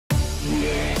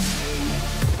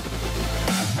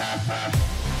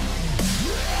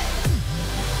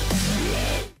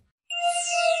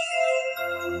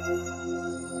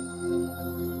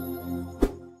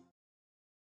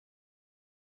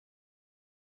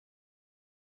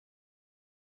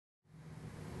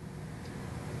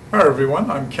Hi everyone,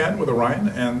 I'm Ken with Orion,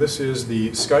 and this is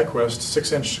the SkyQuest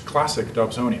 6-inch Classic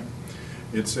Dobsonian.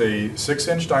 It's a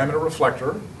 6-inch diameter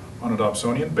reflector on a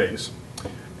Dobsonian base,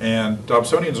 and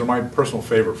Dobsonians are my personal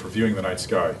favorite for viewing the night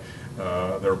sky.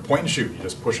 They're point and shoot. You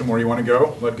just push them where you want to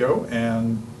go, let go,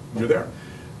 and you're there.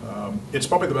 It's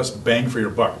probably the best bang for your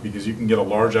buck because you can get a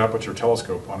large aperture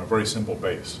telescope on a very simple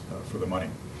base for the money.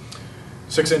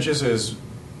 6 inches is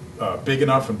big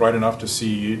enough and bright enough to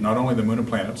see not only the moon and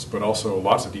planets, but also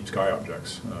lots of deep sky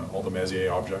objects, all the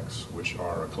Messier objects, which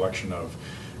are a collection of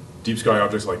deep sky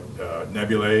objects like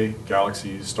nebulae,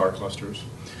 galaxies, star clusters.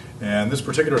 And this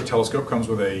particular telescope comes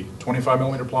with a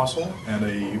 25mm Plossl and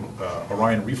a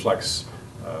Orion reflex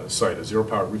sight, a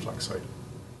zero-power reflex sight.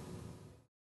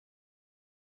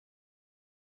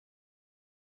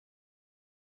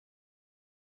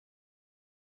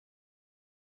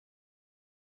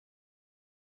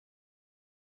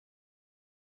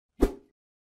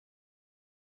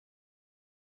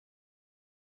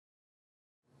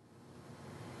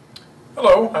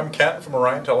 Hello, I'm Ken from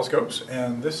Orion Telescopes,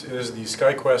 and this is the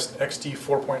SkyQuest XT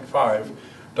 4.5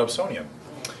 Dobsonian.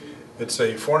 It's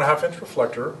a 4.5-inch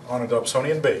reflector on a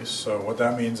Dobsonian base, so what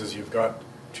that means is you've got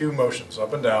two motions,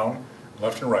 up and down,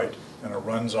 left and right, and it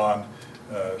runs on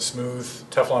smooth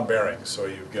Teflon bearings, so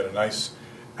you get a nice,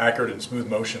 accurate and smooth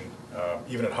motion,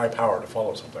 even at high power, to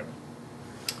follow something.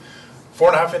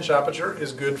 4.5-inch aperture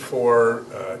is good for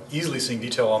easily seeing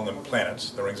detail on the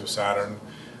planets, the rings of Saturn,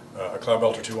 a cloud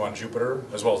belt or two on Jupiter,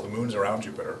 as well as the moons around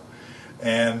Jupiter.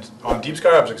 And on deep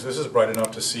sky objects, this is bright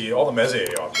enough to see all the Messier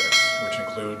objects, which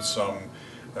include some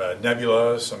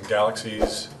nebula, some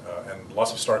galaxies, and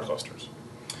lots of star clusters.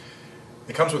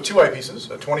 It comes with two eyepieces,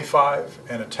 a 25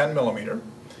 and a 10mm,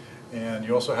 and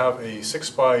you also have a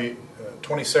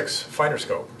 6x26 finder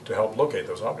scope to help locate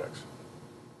those objects.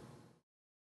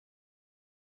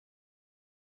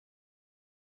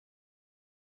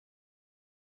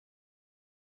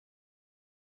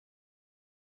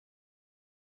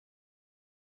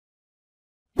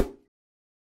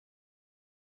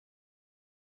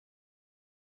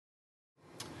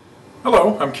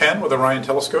 Hello, I'm Ken with Orion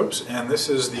Telescopes, and this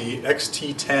is the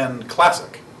XT10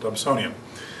 Classic Dobsonian.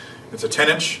 It's a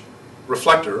 10-inch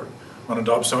reflector on a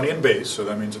Dobsonian base, so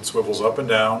that means it swivels up and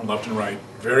down, left and right.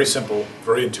 Very simple,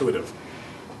 very intuitive.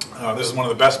 This is one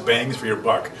of the best bangs for your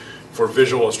buck for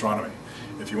visual astronomy.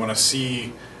 If you want to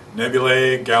see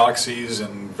nebulae, galaxies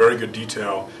in very good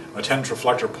detail, a 10-inch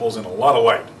reflector pulls in a lot of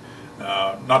light.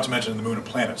 Not to mention the moon and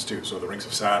planets too, so the rings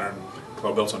of Saturn,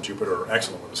 cloud belts on Jupiter are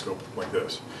excellent with a scope like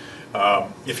this.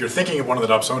 If you're thinking of one of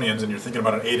the Dobsonians and you're thinking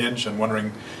about an 8-inch and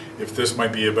wondering if this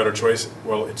might be a better choice,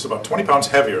 well, it's about 20 pounds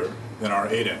heavier than our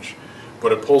 8-inch,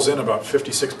 but it pulls in about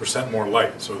 56% more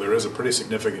light, so there is a pretty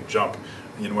significant jump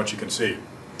in what you can see.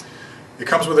 It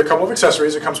comes with a couple of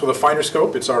accessories. It comes with a finder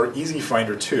scope. It's our Easy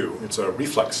Finder 2. It's a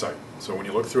reflex sight, so when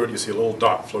you look through it, you see a little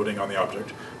dot floating on the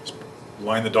object. Just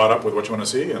line the dot up with what you want to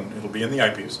see, and it'll be in the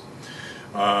eyepiece.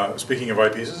 Speaking of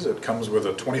eyepieces, it comes with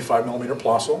a 25mm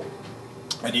Plossl,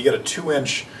 and you get a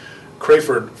 2-inch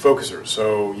Crayford focuser,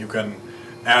 so you can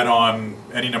add on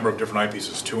any number of different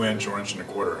eyepieces, 2-inch or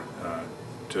 1.25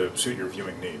 to suit your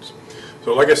viewing needs.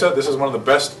 So like I said, this is one of the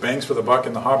best bangs for the buck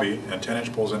in the hobby, and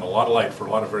 10-inch pulls in a lot of light for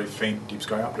a lot of very faint deep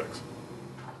sky objects.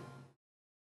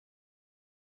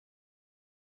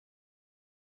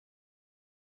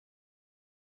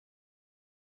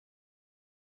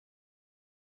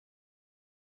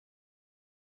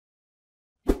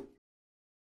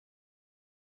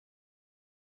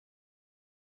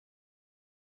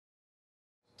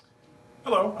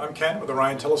 Hello, I'm Ken with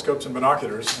Orion Telescopes and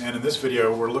Binoculars, and in this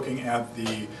video we're looking at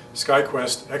the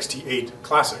SkyQuest XT8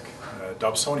 Classic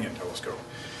Dobsonian telescope.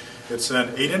 It's an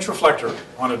 8-inch reflector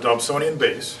on a Dobsonian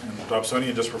base, and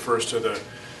Dobsonian just refers to the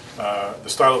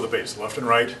style of the base, left and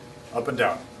right, up and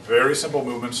down. Very simple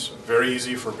movements, very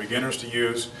easy for beginners to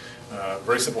use,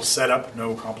 very simple setup,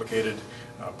 no complicated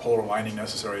polar lining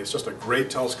necessary. It's just a great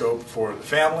telescope for the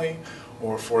family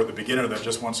or for the beginner that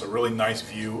just wants a really nice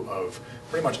view of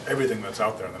pretty much everything that's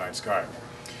out there in the night sky.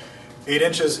 8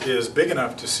 inches is big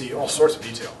enough to see all sorts of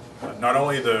detail. Not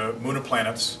only the moon and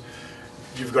planets,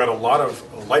 you've got a lot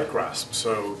of light grasp,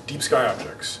 so deep sky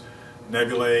objects,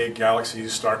 nebulae,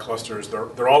 galaxies, star clusters,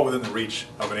 they're all within the reach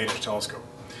of an 8-inch telescope.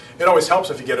 It always helps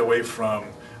if you get away from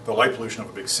the light pollution of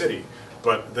a big city,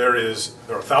 but there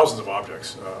are thousands of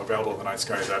objects available in the night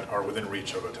sky that are within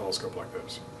reach of a telescope like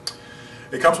this.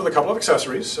 It comes with a couple of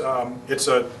accessories. It's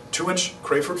a 2-inch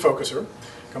Crayford focuser.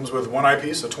 It comes with one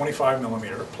eyepiece, a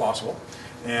 25mm Plossl,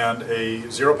 and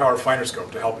a zero-power finder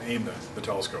scope to help aim the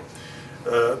telescope.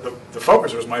 The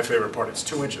focuser is my favorite part. It's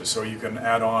 2 inches, so you can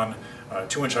add on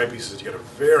 2-inch eyepieces to get a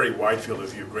very wide field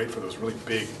of view, great for those really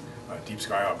big deep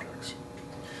sky objects.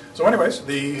 So anyways,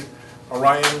 the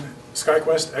Orion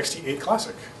SkyQuest XT8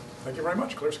 Classic. Thank you very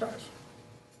much. Clear skies.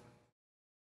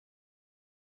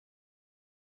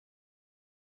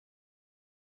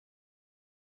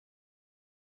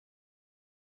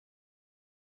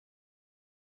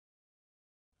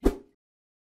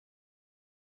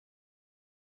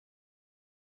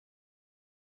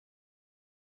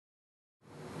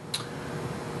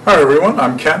 Hi everyone,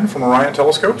 I'm Ken from Orion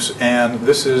Telescopes, and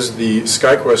this is the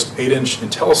SkyQuest 8-inch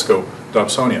telescope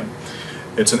Dobsonian.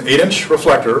 It's an 8-inch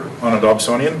reflector on a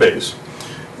Dobsonian base,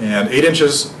 and 8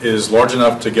 inches is large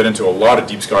enough to get into a lot of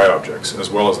deep sky objects, as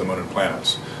well as the moon and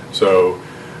planets. So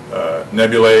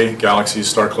nebulae, galaxies,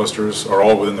 star clusters are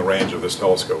all within the range of this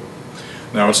telescope.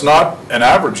 Now, it's not an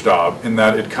average Dob in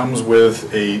that it comes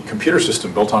with a computer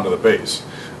system built onto the base.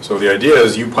 So the idea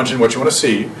is you punch in what you want to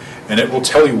see, and it will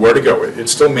tell you where to go.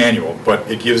 It's still manual,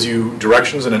 but it gives you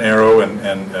directions and an arrow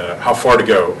and how far to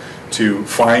go to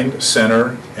find,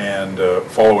 center, and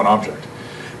follow an object.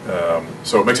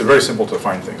 So it makes it very simple to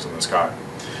find things in the sky.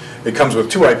 It comes with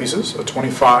 2 eyepieces, a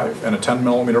 25 and a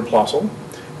 10mm Plossl,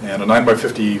 and a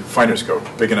 9x50 finder scope,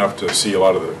 big enough to see a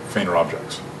lot of the fainter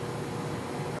objects.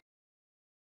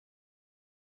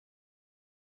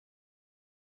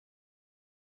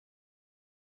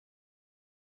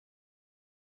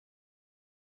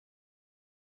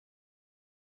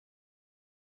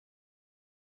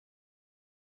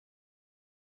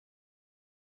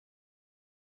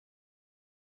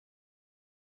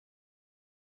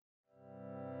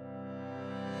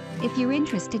 If you're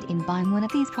interested in buying one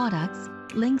of these products,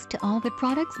 links to all the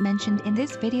products mentioned in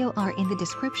this video are in the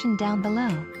description down below.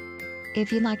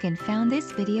 If you like and found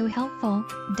this video helpful,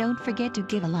 don't forget to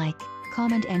give a like,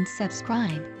 comment and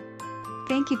subscribe.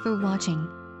 Thank you for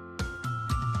watching.